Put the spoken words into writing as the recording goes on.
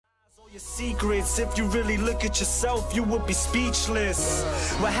Your secrets, if you really look at yourself, you would be speechless.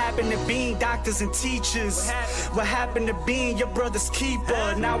 What happened to being doctors and teachers? What happened to being your brother's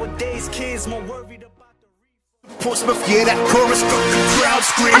keeper? Nowadays, kids more worried about the Portsmouth, yeah, that chorus got the crowd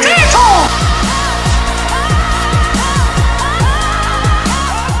screaming.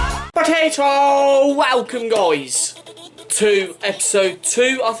 Potato! Welcome, guys, to episode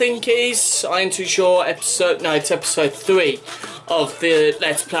 2, I think it is. I ain't too sure. It's episode 3 of the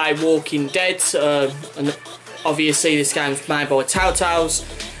Let's Play Walking Dead. And obviously, this game's made by Telltales.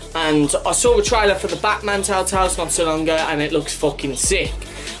 And I saw a trailer for the Batman Telltales not so long ago, and it looks fucking sick.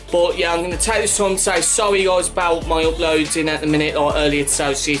 But yeah, I'm going to take this time to say sorry, guys, about my uploading at the minute. Like earlier today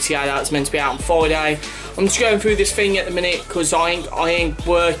was GTA, that was meant to be out on Friday. I'm just going through this thing at the minute because I ain't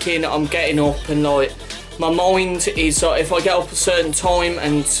working. I'm getting up and like my mind is like, if I get up a certain time,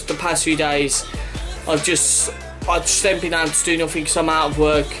 and the past few days I just ain't been able to do nothing because I'm out of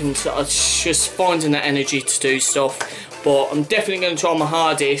work, and I just finding the energy to do stuff. But I'm definitely going to try my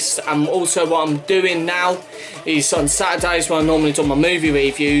hardest. And also what I'm doing now is on Saturdays when I normally do my movie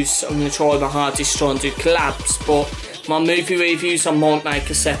reviews, I'm going to try my hardest to try and do collabs. But my movie reviews I might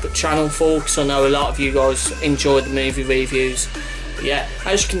make a separate channel for, because I know a lot of you guys enjoy the movie reviews. But yeah,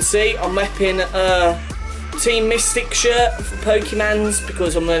 as you can see, I'm repping a Team Mystic shirt for Pokemons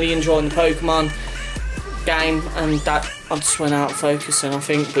because I'm really enjoying the Pokemon game, and that I just went out of focus, and I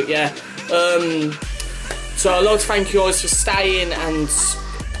think. But yeah, so I'd like to thank you guys for staying, and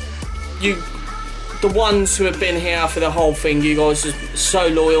you, the ones who have been here for the whole thing. You guys are so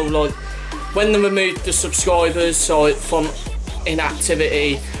loyal. Like when they removed the subscribers from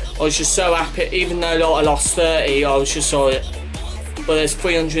inactivity, I was just so happy. Even though like I lost 30, I was just like, well, there's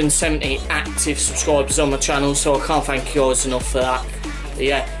 370 active subscribers on my channel, so I can't thank you guys enough for that. But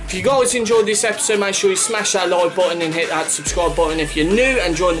yeah, if you guys enjoyed this episode, make sure you smash that like button and hit that subscribe button if you're new,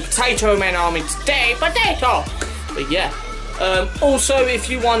 and join the Potato Man Army today. Potato! But yeah, also if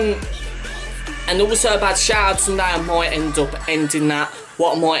you want, and also about shoutouts and that, I might end up ending that.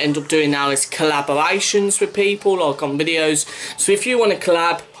 What I might end up doing now is collaborations with people, like on videos. So if you want to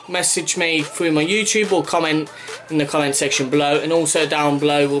collab, message me through my YouTube or comment in the comment section below, and also down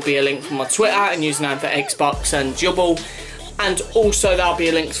below will be a link for my Twitter and username for Xbox and Jubble. And also there'll be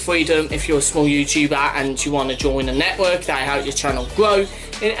a link to Freedom if you're a small YouTuber and you want to join a network that help your channel grow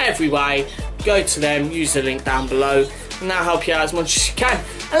in every way. Go to them, use the link down below, and that'll help you out as much as you can.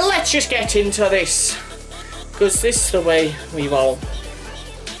 And let's just get into this, because this is the way we roll.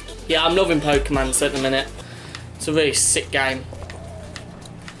 Yeah, I'm loving Pokemons at the minute. It's a really sick game.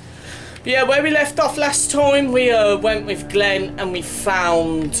 But yeah, where we left off last time, we went with Glenn and we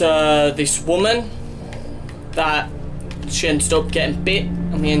found this woman that she ended up getting bit,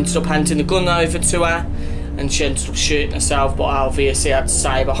 and we ended up handing the gun over to her, and she ended up shooting herself, but I obviously had to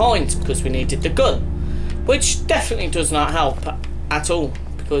stay behind because we needed the gun, which definitely does not help at all,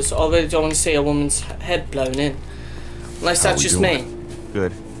 because I really don't want to see a woman's head blown in, unless that's just me.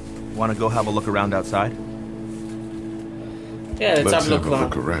 Good. Want to go have a look around outside? Yeah, let's have a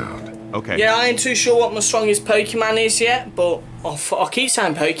look around. Okay. Yeah, I ain't too sure what my strongest Pokemon is yet, but I keep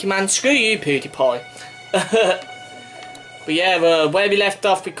saying Pokemon. Screw you, PewDiePie. But yeah, where we left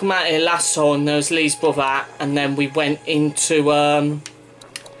off, we come out here last time, there was Lee's brother, and then we went into the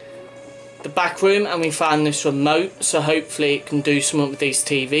back room and we found this remote, so hopefully it can do something with these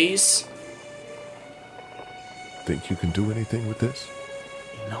TVs. Think you can do anything with this?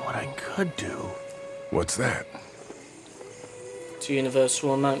 You know what I could do? What's that? It's a universal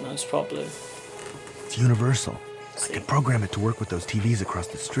remote, most probably. It's universal. I could program it to work with those TVs across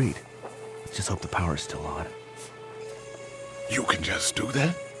the street. Let's just hope the power's still on. You can just do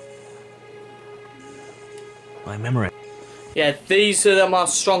that? My memory. Yeah, these are my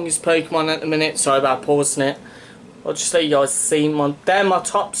strongest Pokemon at the minute. Sorry about pausing it. I'll just let you guys see they're my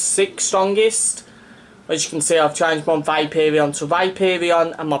top 6 strongest. As you can see, I've changed my Vaporeon to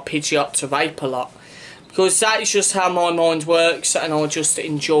Vaporeon and my Pidgeot to Vaporlot, because that is just how my mind works, and I just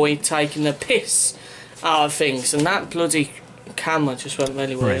enjoy taking the piss out of things. And that bloody camera just went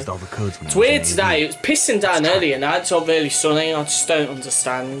really weird. All the codes it's weird today. It was pissing down earlier. Now it's all really sunny. I just don't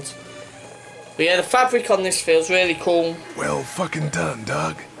understand. But yeah, the fabric on this feels really cool. Well fucking done,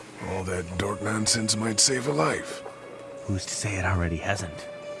 dog. All that dork nonsense might save a life. Who's to say it already hasn't?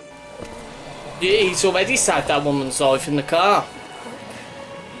 Yeah, he's already saved that woman's life in the car.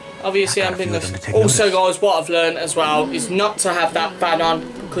 Obviously, I'm being also, guys, what I've learned as well is not to have that fan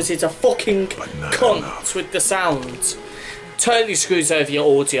on, because it's a fucking cunt with the sound. Totally screws over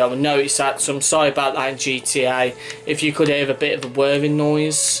your audio. I noticed that, so I'm sorry about that in GTA. If you could hear a bit of a whirring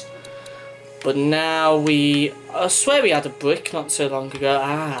noise. But now I swear we had a brick not so long ago.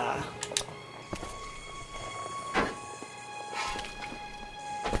 Ah.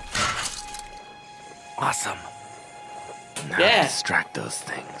 Awesome. Now Yeah. distract those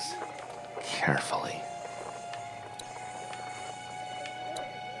things. Carefully.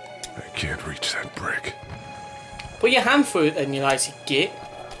 I can't reach that brick. Put your hand through it then, you lazy git.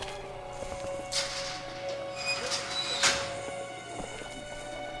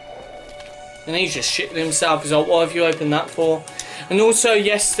 And he's just shitting himself. He's like, what have you opened that for? And also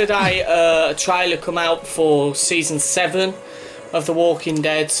yesterday, a trailer come out for season 7 of The Walking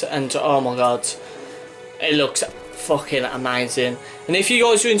Dead. And oh my god, it looks fucking amazing. And if you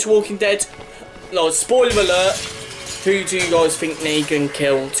guys are into Walking Dead, like, spoiler alert, who do you guys think Negan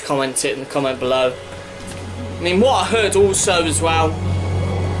killed? Comment it in the comment below. I mean, what I heard also as well,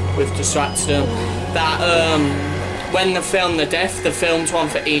 with distracted them, that when they film the death, they filmed one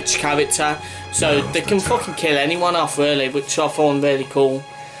for each character, so they can fucking kill anyone off really, which I found really cool.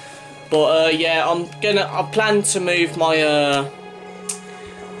 But yeah, I plan to move my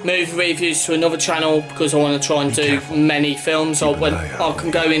movie reviews to another channel because I want to try and do many films. I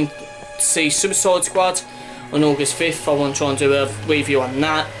can go in to see Suicide Squad on August 5th. I want to try and do a review on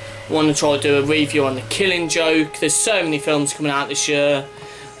that. I want to try and do a review on The Killing Joke. There's so many films coming out this year.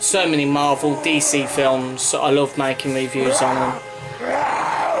 So many Marvel, DC films. I love making reviews on them.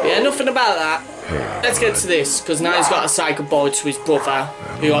 But yeah, nothing about that. Let's get to this, because now he's got to say goodbye to his brother,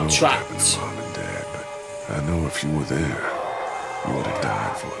 who got trapped. Mom and Dad, but I know if you were there, you would have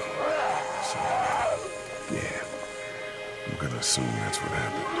died for them. So, yeah, I'm gonna assume that's what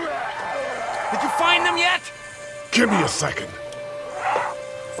happened. Did you find them yet? Give me a second.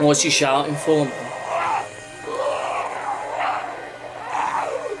 What's he shouting for?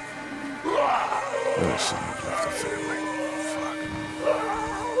 I shouldn't have left the family. Fuck.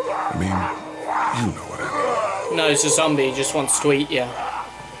 I mean, you know what I mean. No, it's a zombie, he just wants to eat you.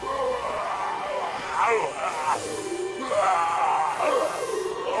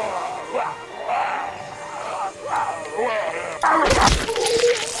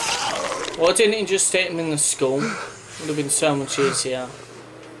 Why didn't he just hit him in the skull? Would have been so much easier.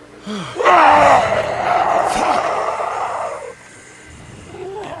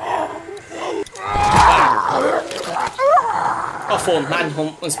 I thought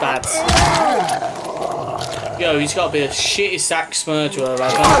manhunt was bad. Yo, he's got to be the shittest axe murderer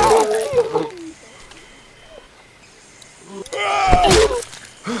ever.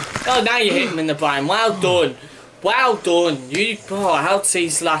 Oh, now you hit him in the brain. Well done. Well done. You. Oh, how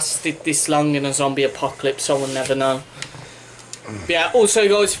he's lasted this long in a zombie apocalypse, I will never know. But yeah, also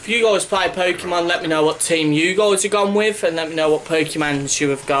guys, if you guys play Pokemon, let me know what team you guys have gone with, and let me know what Pokemons you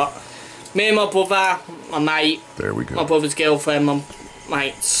have got. Me and my brother, my mate, There we go. my brother's girlfriend, my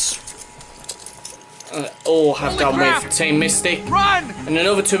mates, all have gone with Team Mystic. Run! And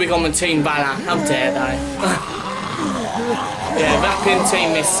another two have gone with Team Valor. How dare they? Yeah, rapping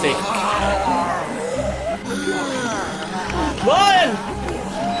Team Mystic. Run!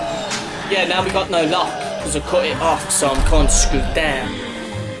 Yeah, now we got no lock because I cut it off, so I'm kind of screwed down.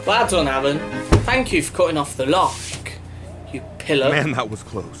 Well done, Aaron. Thank you for cutting off the lock, you pillar. Man, that was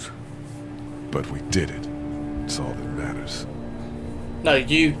close. But we did it. It's all that matters. No,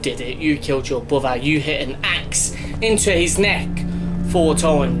 you did it. You killed your brother. You hit an axe into his neck 4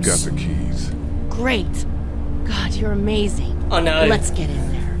 times. Got the keys. Great. God, you're amazing. I know. Let's get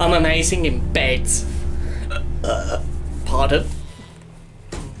in there. I'm amazing in bed. Pardon?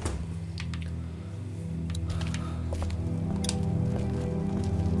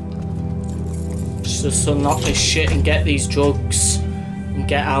 Just unlock this shit and get these drugs and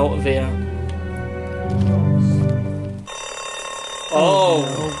get out of here. Oh.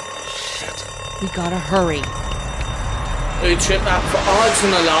 We gotta hurry. Who tripped that for? Oh, it's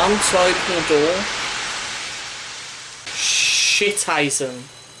an alarm to open the door. Shit, Hazen.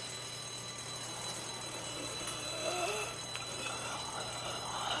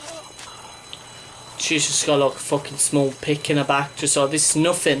 She's just got like a fucking small pick in her back, just like, this is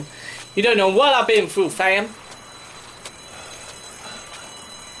nothing. You don't know what I've been through, fam.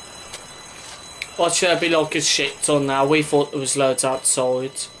 What should I be like a shit ton now? We thought there was loads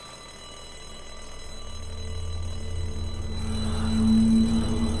outside.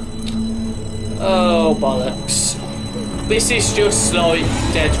 Oh, bollocks. This is just like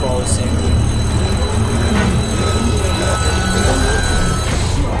Dead Rising.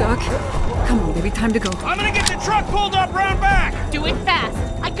 Doc, come on, baby, time to go. I'm gonna get the truck pulled up round back! Do it fast.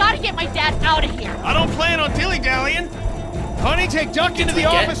 I gotta get my dad out of here. I don't plan on dilly-dallying. Honey, take Duck into the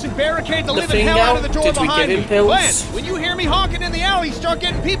office and barricade the living thing hell out of the out? door Did we behind give me. him pills? Glenn, when you hear me honking in the alley, start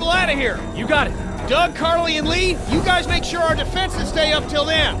getting people out of here. You got it. Doug, Carly, and Lee, you guys make sure our defenses stay up till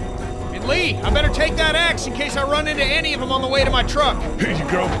then. And Lee, I better take that axe in case I run into any of them on the way to my truck. Here you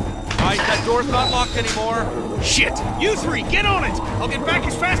go. Alright, that door's not locked anymore. Shit! You three, get on it! I'll get back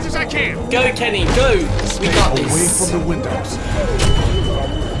as fast as I can! Go, Kenny, go! We got Away this. from the windows.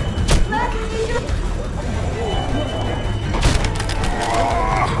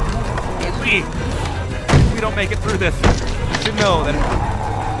 Lee, if we don't make it through this, you should know that I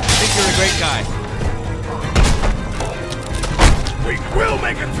think you're a great guy. We will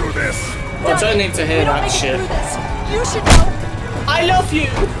make it through this! I don't need to hear that shit. You should know. I love you!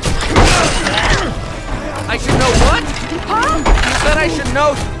 I should know what? Huh? You said I should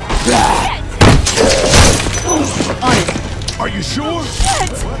know. Are you sure?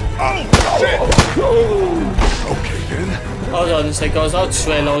 Shit! Oh, shit! Okay, then. Hold on a sec, guys. I just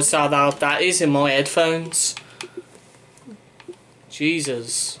realised how loud that is in my headphones.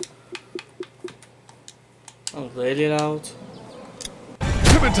 Jesus. That was really loud.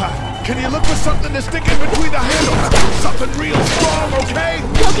 Clementine, can you look for something to stick in between the handles? Something real strong, okay?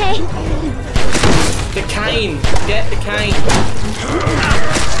 Okay. The cane. Get the cane.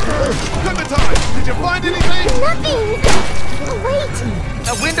 Clementine, did you find anything? Nothing. Oh, wait.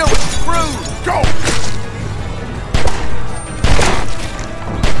 The window is screwed. Go!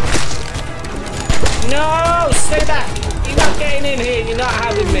 No! Stay back! You're not getting in here. You're not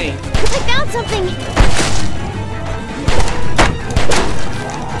having me. I found something.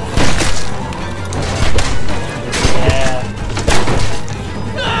 Yeah.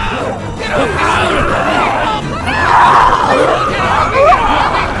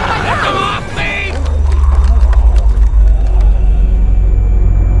 Come off me!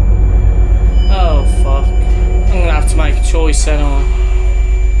 Oh, fuck. I'm gonna have to make a choice, then, aren't I?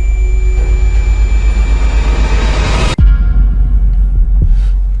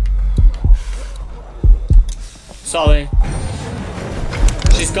 Sorry.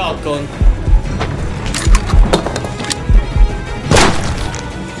 She's got a gun.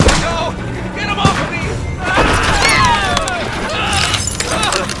 No! Get him off of me!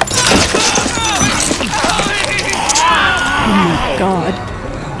 God.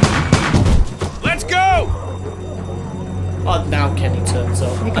 Let's go! Oh, now Kenny turns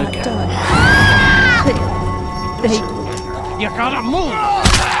up. I got Okay. done. They You gotta move!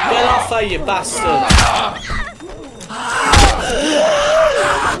 Get off her, you bastard.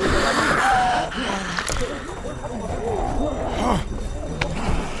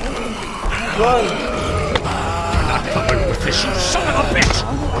 Run. This you son of a bitch!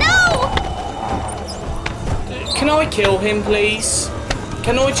 Can I kill him, please?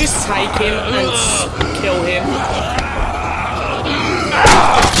 Can I just take him and kill him?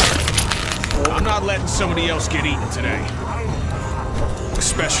 I'm not letting somebody else get eaten today.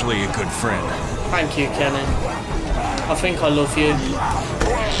 Especially a good friend. Thank you, Kenny. I think I love you.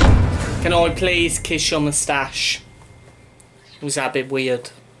 Can I please kiss your moustache? Was that a bit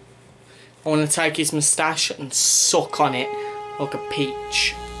weird? I want to take his moustache and suck on it like a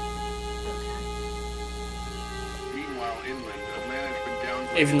peach. Meanwhile, inland, Atlanta's been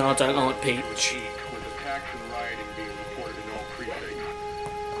downgraded Even though I don't like to peach. heat, with attacks and rioting being reported in all precincts.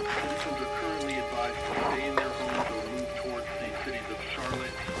 Citizens are currently advised to stay in their homes or move towards the cities of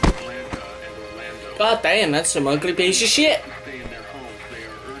Charlotte, Atlanta, and Orlando. God damn, that's some ugly piece of shit. To stay in their homes, they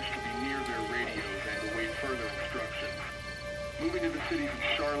are urged to be near their radios and await further instructions. Moving to the cities of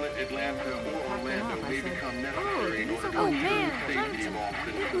Charlotte, Atlanta, or Orlando may become necessary in order to ensure the safety of all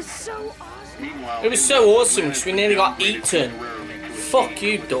citizens. So awesome. Meanwhile, It was so awesome because we nearly got eaten. Fuck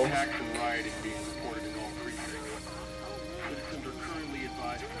you, dog. Attacks and rioting being reported in all precincts. Citizens are currently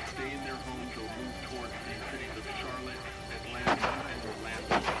advised to stay in their homes or move towards the cities of Charlotte, Atlanta, and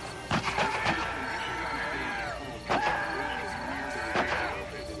Orlando. Citizens stay in their homes or near their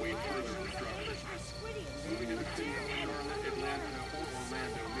radios and await further instructions. Moving to the cities of Charlotte, Atlanta, or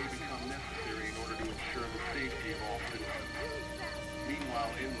Orlando may become necessary in order to ensure the safety of all citizens.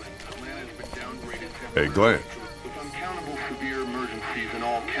 Meanwhile, inland, Atlanta has been downgraded Hey, Glenn. with uncountable severe emergencies in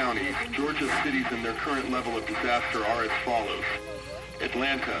all counties. Georgia's cities and their current level of disaster are as follows.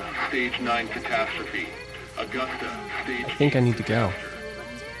 Atlanta, Stage 9 catastrophe. Augusta, Stage I think I need to go.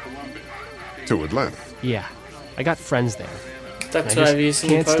 Columbus, To Atlanta. Yeah, I got friends there. That's I why just we used in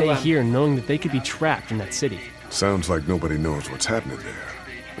the can't stay program. here knowing that they could be trapped in that city. Sounds like nobody knows what's happening there.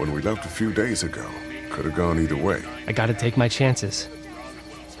 When we left a few days ago, could have gone either way. I gotta take my chances. Stage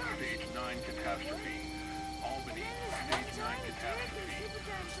 9 catastrophe. Albany, Stage 9 catastrophe.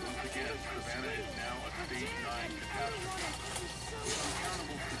 Once again, Savannah is now a Stage 9 catastrophe.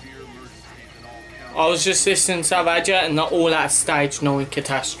 Uncountable severe emergencies in all counties. I was just listening to Avaja and not all that Stage 9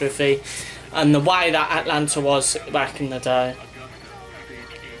 catastrophe and the way that Atlanta was back in the day.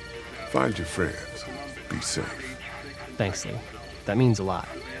 Find your friends. Be safe. Thanks, Lee. That means a lot.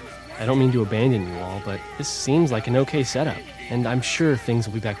 I don't mean to abandon you all, but this seems like an okay setup. And I'm sure things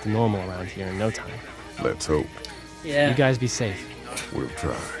will be back to normal around here in no time. Let's hope. Yeah. You guys be safe. We'll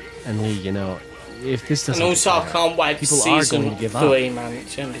try. And Lee, you know, if this doesn't And also, I work out, can't wait for people are going season to give 3, up. man.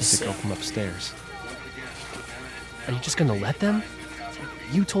 It's going to be It's a sick. girl from upstairs. Are you just gonna let them?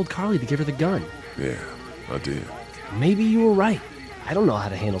 You told Carly to give her the gun. Yeah, I did. Maybe you were right. I don't know how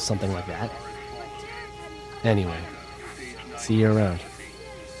to handle something like that. Anyway, see you around.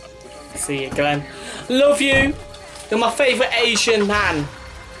 See you, Glenn. Love you. You're my favourite Asian man.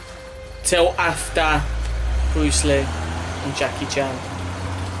 Till after Bruce Lee and Jackie Chan.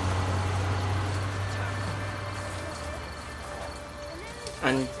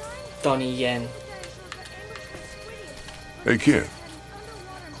 And Donnie Yen. Hey, kid.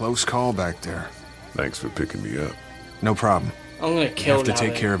 Close call back there. Thanks for picking me up. No problem. I'm gonna We kill have to Larry.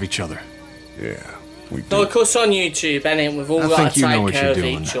 take care of each other. Yeah, we do. Like us on YouTube, innit? We've all I got think to you know take what care you're of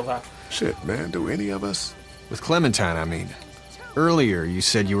doing. each other. Shit, man, do any of us? With Clementine, I mean. Earlier, you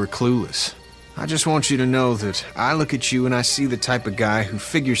said you were clueless. I just want you to know that I look at you and I see the type of guy who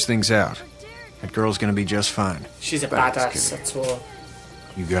figures things out. That girl's gonna be just fine. She's a Thanks, badass, Kenny. that's all.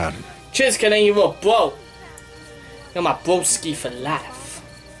 You got it. Cheers, Kenny, you're a bro. You're my broski for life.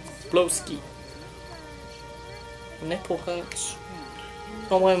 Broski. My nipple hurts. I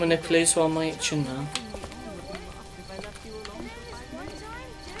don't know where my nipple is, so I'm itching now.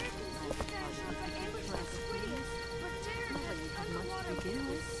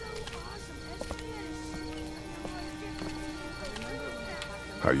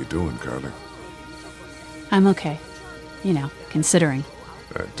 How you doing, Carly? I'm okay. You know, considering.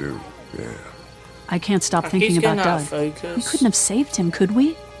 I do, yeah. I can't stop He's thinking getting about out of Doug. focus. We couldn't have saved him, could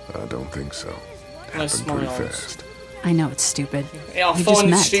we? I don't think so. Nice Happened pretty smiles. fast. I know it's stupid. Yeah, I We just find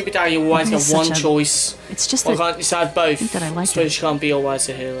it met. stupid how you always He get is one such a- choice. It's just Why that can't you decide both? think that I like suppose him. you can't be always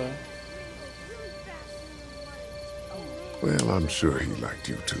a hero. Well, I'm sure he liked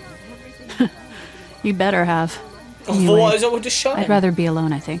you too. you better have. Otherwise, I would have shot I'd him. rather be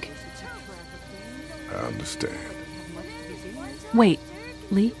alone, I think. I understand. Wait,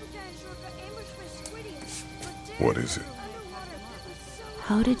 Lee, What is it?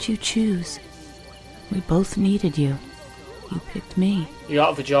 how did you choose? We both needed you. You picked me. You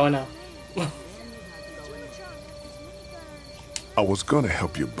got a vagina. I was gonna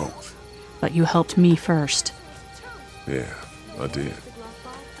help you both. But you helped me first. Yeah, I did.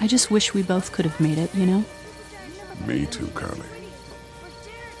 I just wish we both could have made it, you know? Me too, Carly.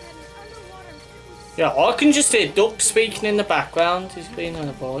 Yeah, I can just hear Duck speaking in the background. He's being on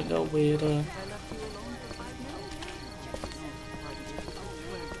a bike, that weirdo.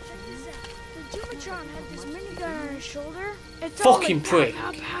 Fucking prick.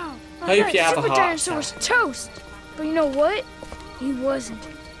 Hope you have a Super heart Dinosaur was attack. toast. But you know what? He wasn't.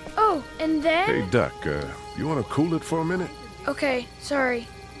 Oh, and then... Hey, Duck, you wanna cool it for a minute? Okay, sorry.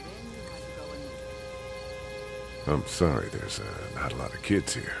 I'm sorry, there's not a lot of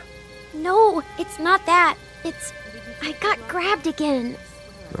kids here. No, it's not that. It's... I got grabbed again.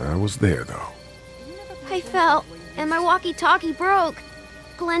 I was there, though. I fell, and my walkie-talkie broke.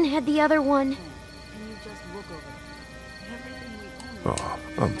 Glenn had the other one. Oh,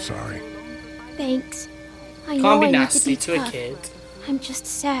 I'm sorry. Thanks. I Can't know be I need nasty to to be a tough. kid. I'm just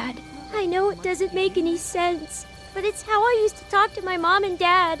sad. I know it doesn't make any sense, but it's how I used to talk to my mom and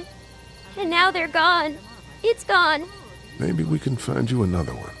dad. And now they're gone. It's gone. Maybe we can find you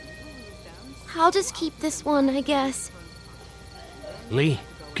another one. I'll just keep this one, I guess. Lee,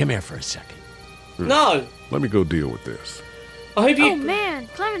 come here for a second. No! Let me go deal with this. I hope Oh you... man,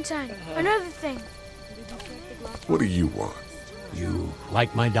 Clementine, another thing. What do you want? You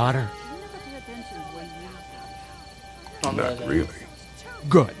like my daughter? Not really.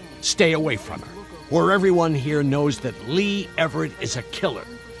 Good. Stay away from her. Or everyone here knows that Lee Everett is a killer.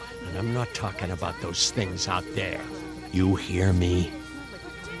 And I'm not talking about those things out there. You hear me?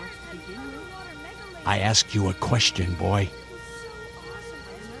 I asked you a question, boy.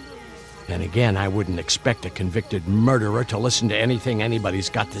 And again, I wouldn't expect a convicted murderer to listen to anything anybody's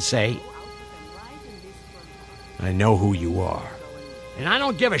got to say. I know who you are. And I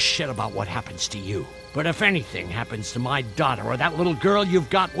don't give a shit about what happens to you. But if anything happens to my daughter or that little girl you've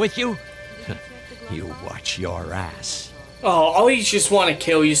got with you, you watch your ass. Oh, I just want to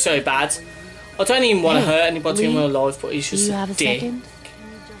kill you so bad. I don't even want to Hey, hurt anybody in Lee, real life, but he's Do just you a have a dick. second?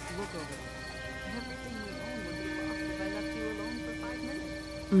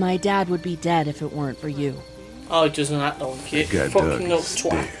 My dad would be dead if it weren't for you. Oh, it doesn't act like it. That guy Doug Fucking up is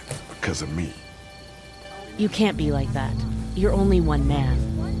twat. dead because of me. You can't be like that. You're only one man.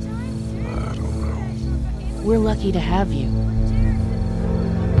 I don't know. We're lucky to have you.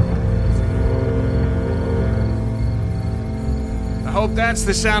 I hope that's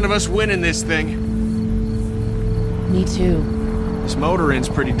the sound of us winning this thing. Me too. This motor inn's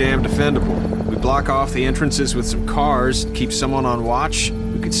pretty damn defendable. We block off the entrances with some cars, keep someone on watch.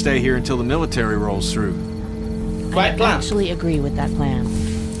 We could stay here until the military rolls through. Right plan. I actually agree with that plan.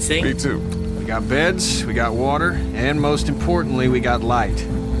 See? Me too. We got beds, we got water, and most importantly, we got light.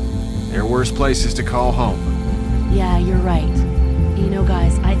 There are worse places to call home. Yeah, you're right. You know,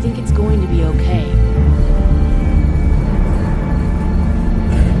 guys, I think it's going to be okay.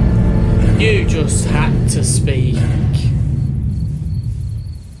 You just had to speak.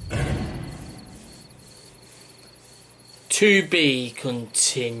 To be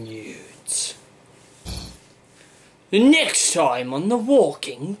continued. Next time on The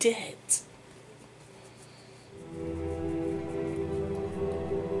Walking Dead.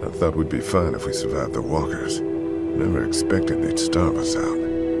 I thought we'd be fine if we survived the walkers. Never expected they'd starve us out.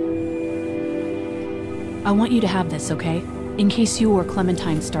 I want you to have this, okay? In case you or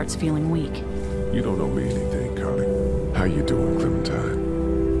Clementine starts feeling weak. You don't owe me anything, Carly. How you doing,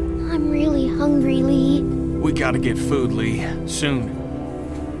 Clementine? I'm really hungry, Lee. We gotta get food, Lee.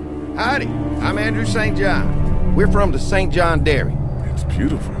 Soon. Howdy, I'm Andrew St. John. We're from the St. John Dairy. It's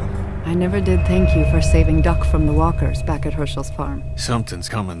beautiful. I never did thank you for saving Duck from the walkers back at Herschel's farm. Something's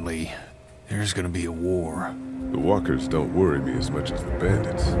coming, Lee. There's gonna be a war. The walkers don't worry me as much as the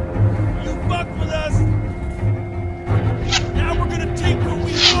bandits. You fucked with us! Now we're gonna take what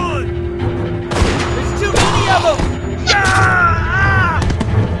we want! There's too many of them!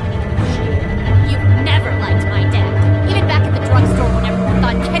 You've never liked my dad. Even back at the drugstore when everyone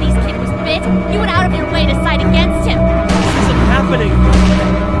thought Kenny's kid was bit, you went out of your way to side against him. This isn't happening!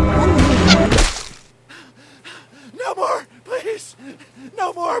 No more, please!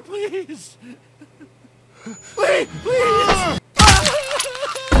 No more, please! Please, please!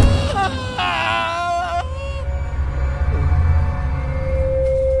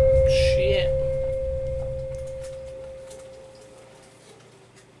 Shit.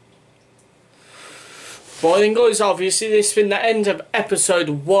 Well then guys, obviously this has been the end of episode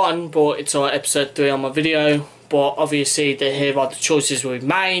 1, but it's on episode 3 on my video. But obviously here are the choices we've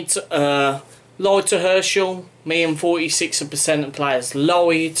made. Lied to Herschel, me and 46% of players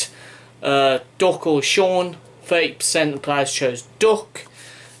lied. Duck or Sean, 30% of players chose Duck.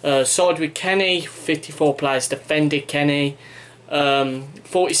 Side with Kenny, 54 players defended Kenny.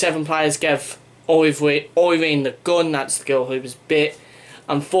 47 players gave Irene the gun, that's the girl who was bit.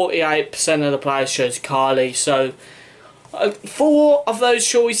 And 48% of the players chose Carly. So 4 of those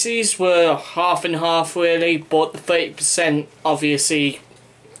choices were half and half really, but the 30% obviously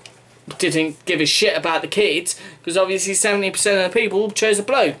didn't give a shit about the kids, because obviously 70% of the people chose a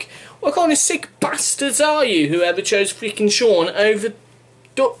bloke. What kind of sick bastards are you, whoever chose freaking Sean over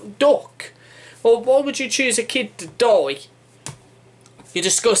Duck? Or why would you choose a kid to die? You're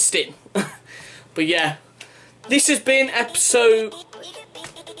disgusting. But yeah, this has been episode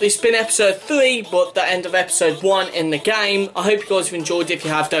 3, but the end of episode 1 in the game. I hope you guys have enjoyed. If you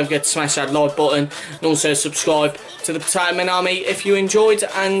have, don't forget to smash that like button and also subscribe to the Potato Man Army if you enjoyed,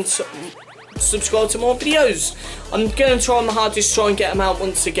 and subscribe to more videos. I'm going to try my hardest to try and get them out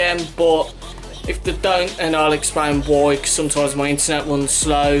once again, but if they don't, and I'll explain why, because sometimes my internet runs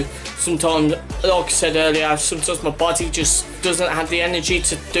slow. Sometimes, like I said earlier, sometimes my body just doesn't have the energy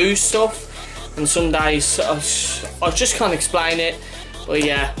to do stuff, and some days I just can't explain it. But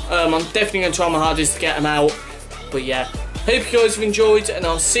yeah, I'm definitely going to try my hardest to get them out. But yeah, hope you guys have enjoyed, and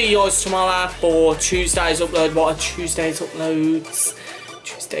I'll see you guys tomorrow for Tuesday's upload. What are Tuesday's uploads?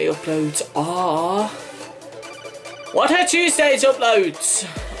 Tuesday uploads are... What are Tuesday's uploads?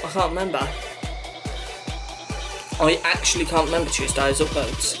 I can't remember. I actually can't remember Tuesday's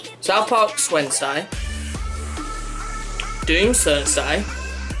uploads. South Park's Wednesday. Doom's Thursday.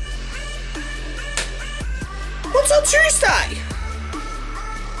 What's on Tuesday?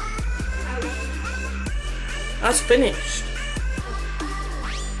 That's finished.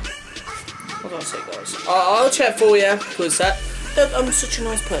 What do I say, guys? I'll check for you, because I'm such a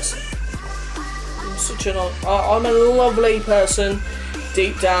nice person. I'm a lovely person.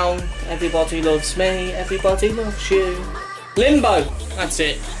 Deep down, everybody loves me, everybody loves you. Limbo, that's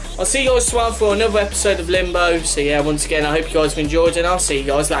it. I'll see you guys tomorrow for another episode of Limbo. So yeah, once again, I hope you guys have enjoyed, and I'll see you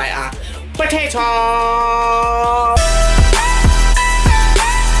guys later. Potato!